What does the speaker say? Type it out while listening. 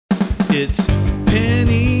It's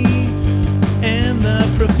Penny and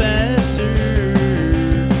the Professor.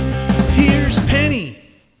 Here's Penny.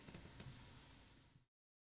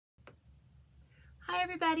 Hi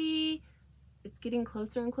everybody! It's getting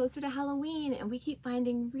closer and closer to Halloween, and we keep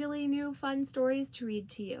finding really new fun stories to read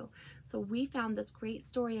to you. So we found this great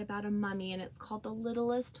story about a mummy, and it's called The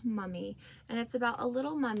Littlest Mummy. And it's about a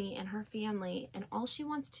little mummy and her family, and all she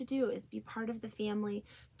wants to do is be part of the family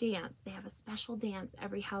dance. They have a special dance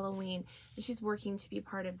every Halloween, and she's working to be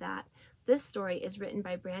part of that. This story is written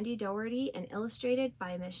by Brandy Doherty and illustrated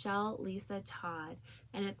by Michelle Lisa Todd,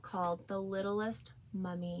 and it's called The Littlest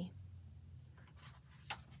Mummy.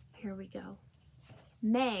 Here we go.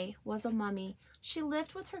 May was a mummy. She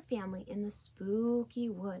lived with her family in the spooky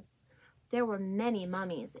woods. There were many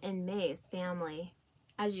mummies in May's family,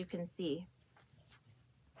 as you can see.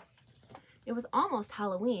 It was almost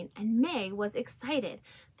Halloween, and May was excited.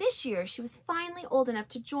 This year, she was finally old enough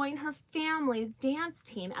to join her family's dance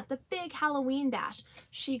team at the big Halloween bash.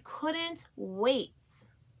 She couldn't wait.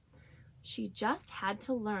 She just had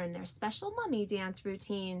to learn their special mummy dance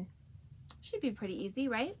routine. Should be pretty easy,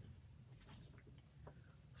 right?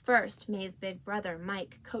 First, May's big brother,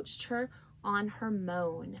 Mike, coached her on her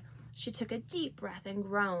moan. She took a deep breath and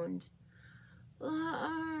groaned.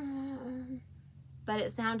 But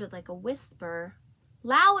it sounded like a whisper.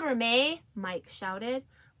 "Louder, May!" Mike shouted,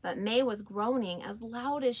 but May was groaning as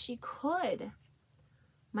loud as she could.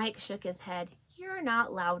 Mike shook his head. "You're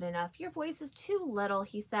not loud enough. Your voice is too little,"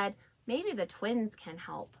 he said. "Maybe the twins can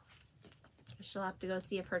help." She'll have to go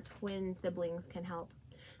see if her twin siblings can help.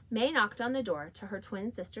 May knocked on the door to her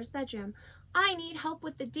twin sister's bedroom. "I need help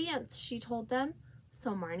with the dance," she told them.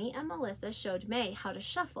 So Marti and Melissa showed May how to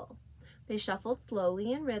shuffle. They shuffled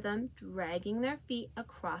slowly in rhythm, dragging their feet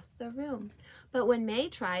across the room. But when May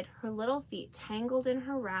tried, her little feet tangled in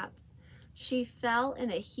her wraps. She fell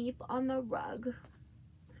in a heap on the rug.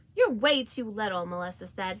 "You're way too little," Melissa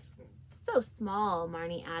said. "So small,"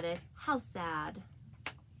 Marti added. "How sad."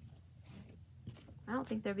 I don't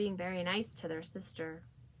think they're being very nice to their sister.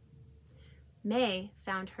 May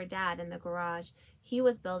found her dad in the garage. He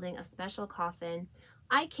was building a special coffin.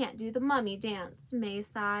 "I can't do the mummy dance," May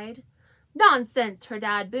sighed. "Nonsense," her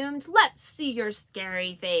dad boomed. "Let's see your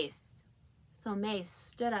scary face." So May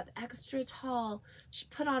stood up extra tall. She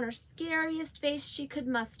put on her scariest face she could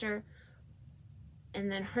muster.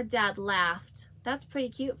 And then her dad laughed. "That's pretty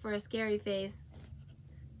cute for a scary face."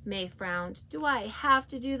 May frowned. "Do I have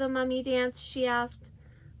to do the mummy dance?" she asked.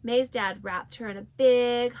 May's dad wrapped her in a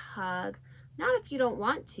big hug. "Not if you don't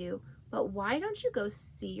want to, but why don't you go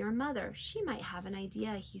see your mother? She might have an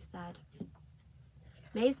idea," he said.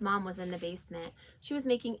 May's mom was in the basement. She was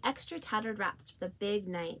making extra tattered wraps for the big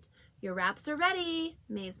night. "Your wraps are ready,"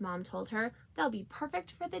 May's mom told her. "They'll be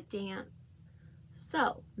perfect for the dance."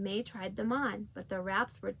 So May tried them on, but the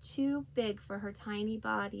wraps were too big for her tiny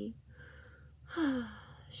body.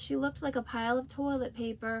 She looked like a pile of toilet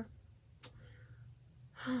paper.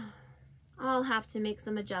 "I'll have to make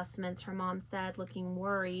some adjustments," her mom said, looking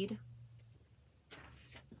worried.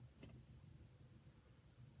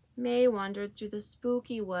 May wandered through the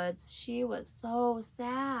spooky woods. She was so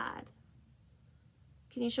sad.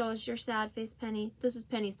 Can you show us your sad face, Penny? This is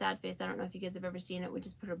Penny's sad face. I don't know if you guys have ever seen it. We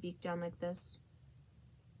just put her beak down like this.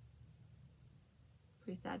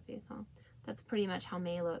 Pretty sad face, huh? That's pretty much how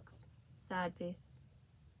May looks. Sad face.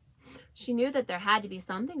 She knew that there had to be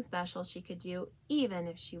something special she could do, even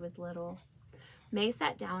if she was little. May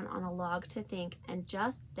sat down on a log to think, and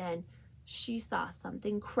just then she saw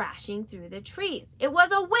something crashing through the trees. It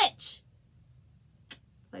was a witch!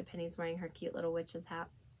 That's why Penny's wearing her cute little witch's hat.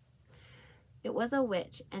 It was a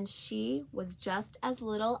witch, and she was just as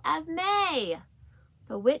little as May.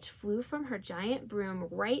 The witch flew from her giant broom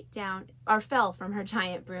fell from her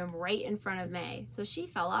giant broom right in front of May, so she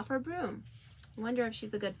fell off her broom. I wonder if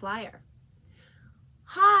she's a good flyer.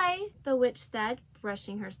 "Hi," the witch said,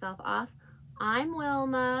 brushing herself off. "I'm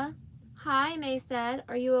Wilma." "Hi," May said.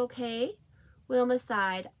 "Are you okay?" Wilma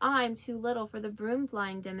sighed. "I'm too little for the broom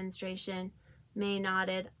flying demonstration." May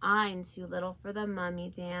nodded. "I'm too little for the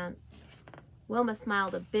mummy dance." Wilma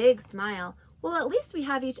smiled a big smile. "Well, at least we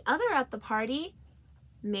have each other at the party."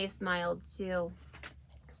 May smiled too.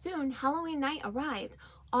 Soon, Halloween night arrived.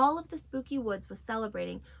 All of the spooky woods was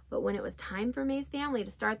celebrating, but when it was time for May's family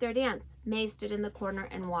to start their dance, May stood in the corner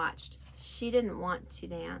and watched. She didn't want to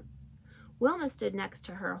dance. Wilma stood next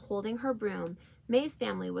to her, holding her broom. May's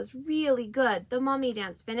family was really good. The mummy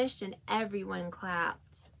dance finished and everyone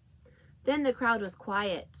clapped. Then the crowd was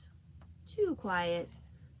quiet. Too quiet.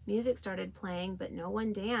 Music started playing, but no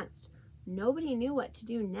one danced. Nobody knew what to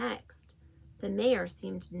do next. The mayor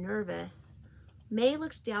seemed nervous. May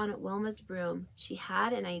looked down at Wilma's broom. She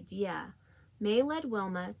had an idea. May led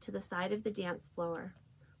Wilma to the side of the dance floor.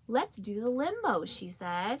 "Let's do the limbo," she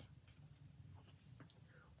said.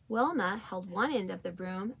 Wilma held one end of the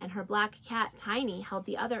broom and her black cat, Tiny, held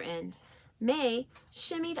the other end. May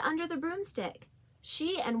shimmied under the broomstick.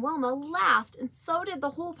 She and Wilma laughed, and so did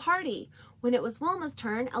the whole party. When it was Wilma's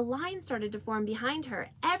turn, a line started to form behind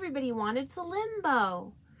her. Everybody wanted to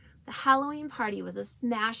limbo. The Halloween party was a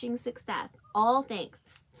smashing success, all thanks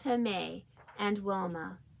to May and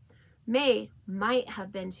Wilma. May might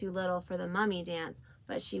have been too little for the mummy dance,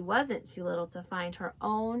 but she wasn't too little to find her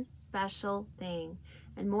own special thing.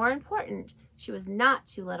 And more important, she was not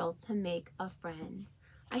too little to make a friend.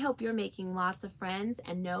 I hope you're making lots of friends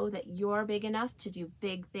and know that you're big enough to do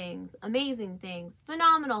big things, amazing things,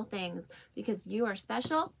 phenomenal things, because you are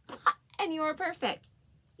special and you are perfect.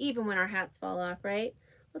 Even when our hats fall off, right?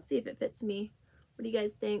 Let's see if it fits me. What do you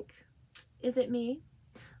guys think? Is it me?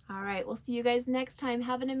 All right, we'll see you guys next time.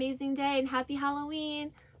 Have an amazing day and happy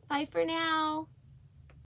Halloween. Bye for now.